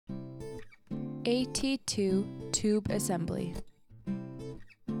AT2 Tube Assembly.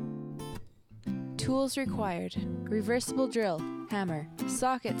 Tools required: reversible drill, hammer,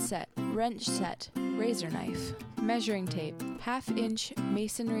 socket set, wrench set, razor knife, measuring tape, 1/2 inch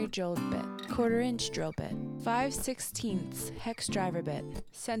masonry drill bit, 1/4 inch drill bit, 5/16 hex driver bit,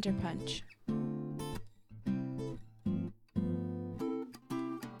 center punch.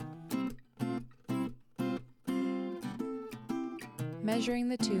 Measuring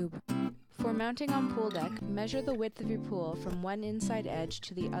the tube. For mounting on pool deck, measure the width of your pool from one inside edge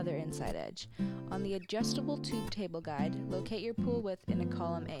to the other inside edge. On the adjustable tube table guide, locate your pool width in a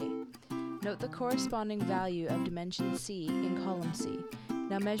column A. Note the corresponding value of dimension C in column C.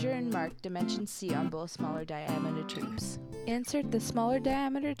 Now measure and mark dimension C on both smaller diameter tubes. Insert the smaller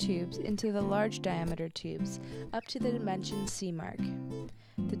diameter tubes into the large diameter tubes up to the dimension C mark.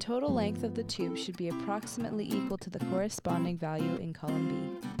 The total length of the tube should be approximately equal to the corresponding value in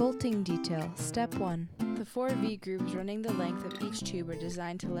column B. Bolting detail. Step 1. The 4 V-grooves running the length of each tube are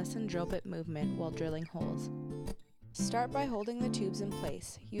designed to lessen drill bit movement while drilling holes. Start by holding the tubes in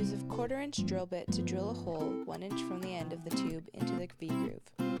place. Use a 1/4 inch drill bit to drill a hole 1 inch from the end of the tube into the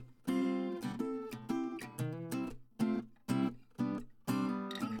V-groove.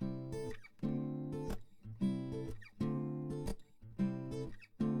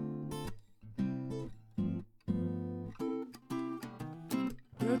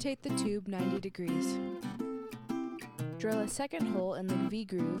 Rotate the tube 90 degrees. Drill a second hole in the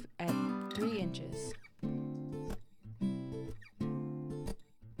V-groove at 3 inches.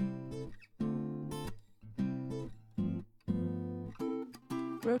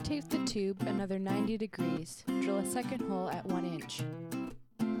 Rotate the tube another 90 degrees. Drill a second hole at 1 inch.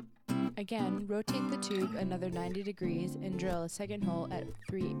 Again, rotate the tube another 90 degrees and drill a second hole at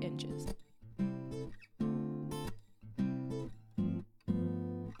 3 inches.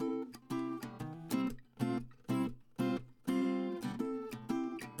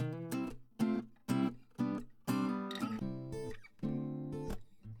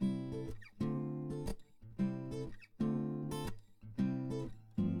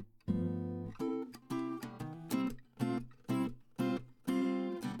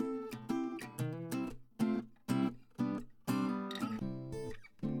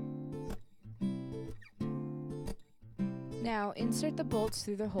 Now, insert the bolts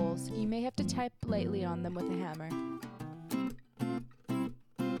through the holes. You may have to tap lightly on them with a hammer.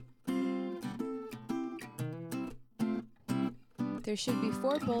 There should be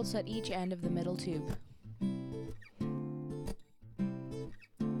 4 bolts at each end of the middle tube.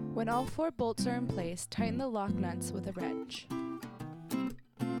 When all 4 bolts are in place, tighten the lock nuts with a wrench.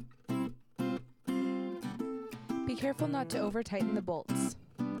 Be careful not to over-tighten the bolts.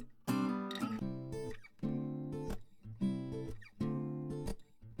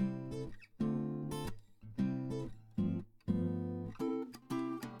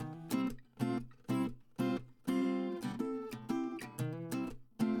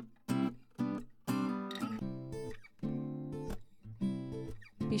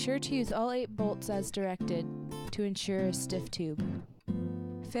 Be sure to use all 8 bolts as directed to ensure a stiff tube.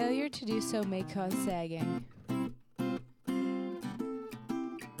 Failure to do so may cause sagging.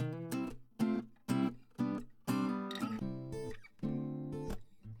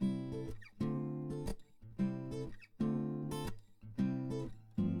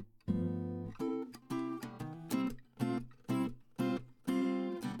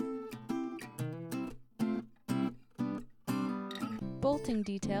 Bolting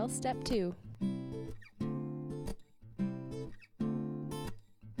detail, step 2.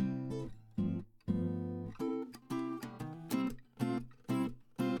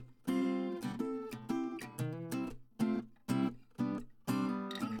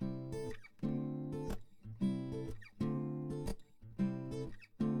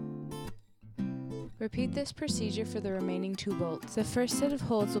 Repeat this procedure for the remaining 2 bolts. The first set of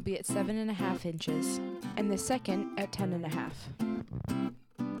holes will be at 7.5 inches, and the second at 10.5.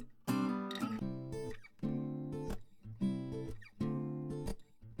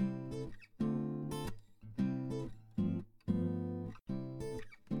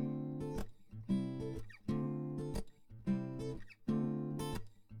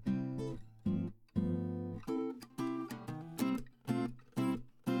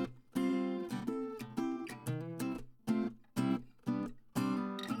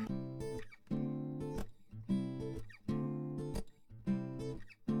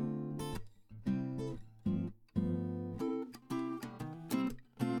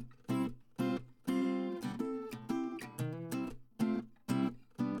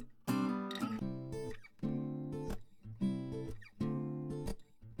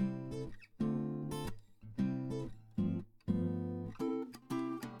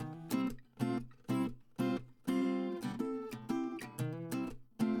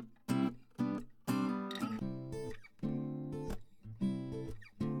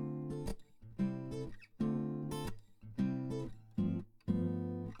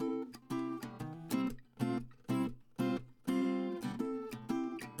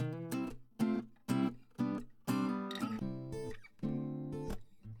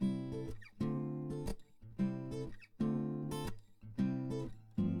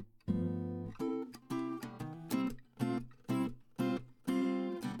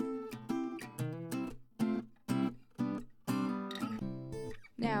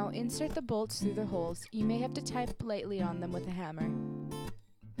 Now, insert the bolts through the holes. You may have to type lightly on them with a hammer.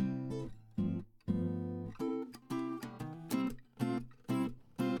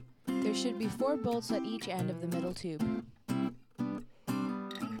 There should be 4 bolts at each end of the middle tube.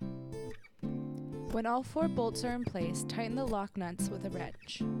 When all 4 bolts are in place, tighten the lock nuts with a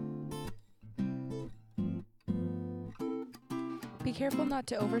wrench. Be careful not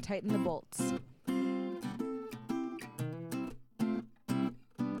to over-tighten the bolts.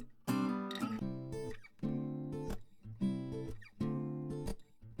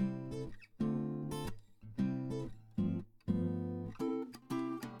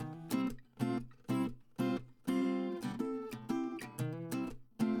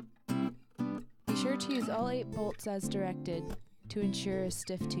 Be sure to use all 8 bolts as directed to ensure a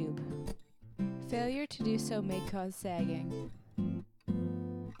stiff tube. Failure to do so may cause sagging.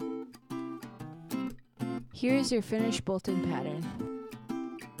 Here is your finished bolting pattern.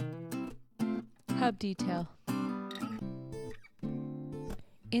 Hub detail.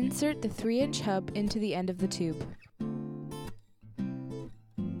 Insert the 3-inch hub into the end of the tube.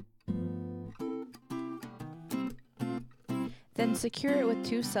 Then secure it with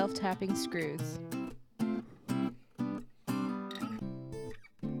 2 self-tapping screws.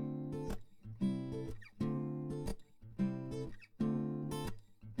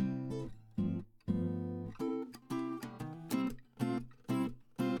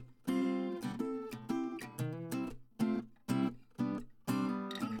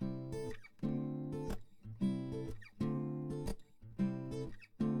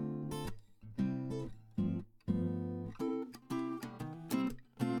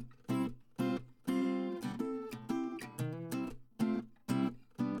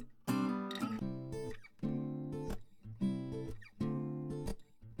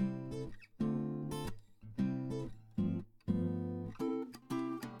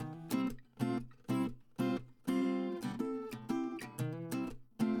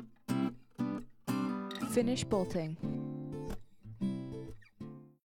 Finish bolting.